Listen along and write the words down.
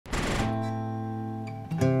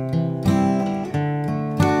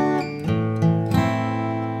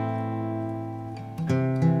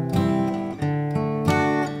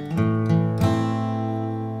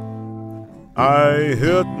I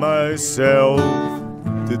hurt myself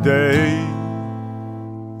today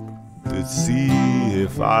to see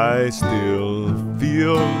if I still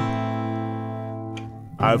feel.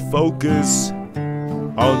 I focus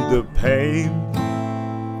on the pain,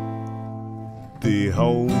 the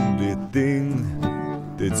only thing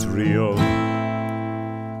that's real.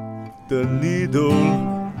 The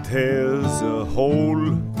needle tears a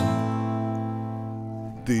hole,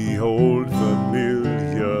 the old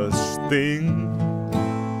familiar sting.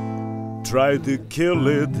 Try to kill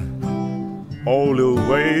it all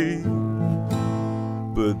away,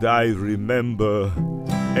 but I remember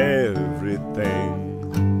everything.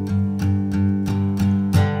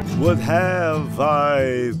 What have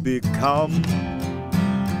I become?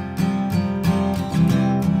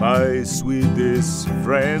 My sweetest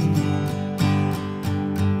friend.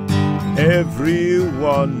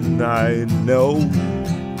 Everyone I know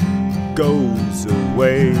goes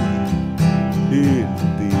away in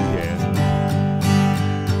the end.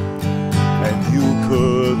 And you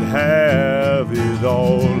could have it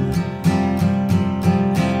all,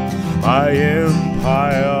 my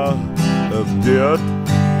empire of dirt.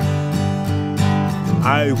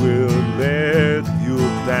 I will let you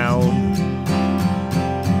down,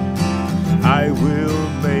 I will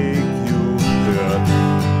make you hurt.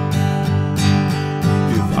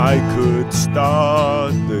 If I could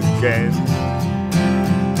start again,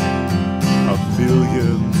 a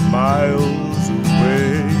million miles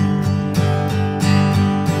away,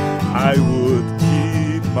 I would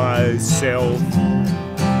keep myself.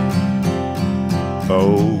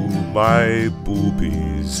 Oh, my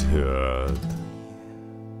boobies hurt.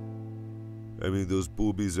 I mean, those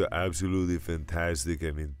boobies are absolutely fantastic.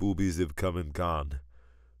 I mean, boobies have come and gone,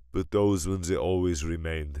 but those ones, they always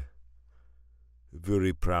remained.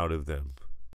 Very proud of them.